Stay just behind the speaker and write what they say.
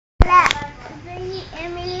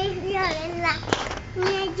Mira,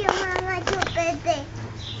 me ha hecho mamá chupete.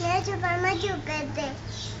 Me ha hecho mamá chupete.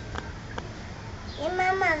 Y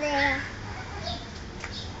mamadera.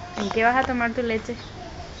 ¿En qué vas a tomar tu leche?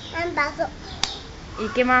 En vaso. ¿Y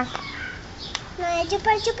qué más? Me ha hecho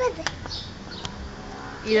para el chupete.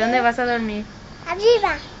 ¿Y dónde vas a dormir?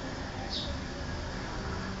 Arriba.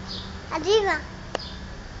 Arriba.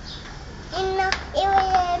 Y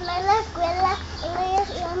voy a irme a la escuela. Y voy a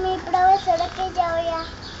decir a mi profesora que ya voy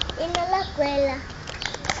a irme a la escuela.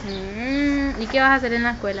 ¿Y qué vas a hacer en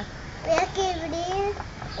la escuela? Voy a escribir,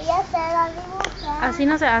 voy a hacer a dibujar. Así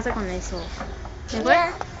no se hace con eso. ¿Después?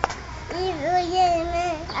 Y voy a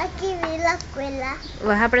irme a escribir la escuela.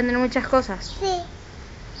 ¿Vas a aprender muchas cosas? Sí,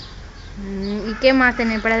 ¿Y qué más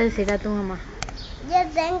tenés para decir a tu mamá? yo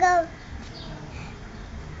tengo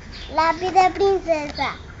lápiz de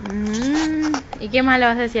princesa. ¿Y qué más le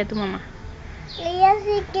vas a decir a tu mamá? Le voy a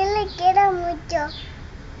decir que le quiero mucho.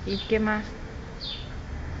 ¿Y qué más?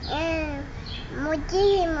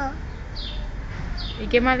 Muchísimo. ¿Y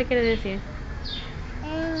qué más le quieres decir?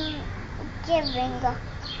 Que venga.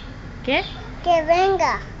 ¿Qué? Que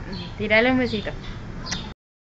venga. Tírale un besito.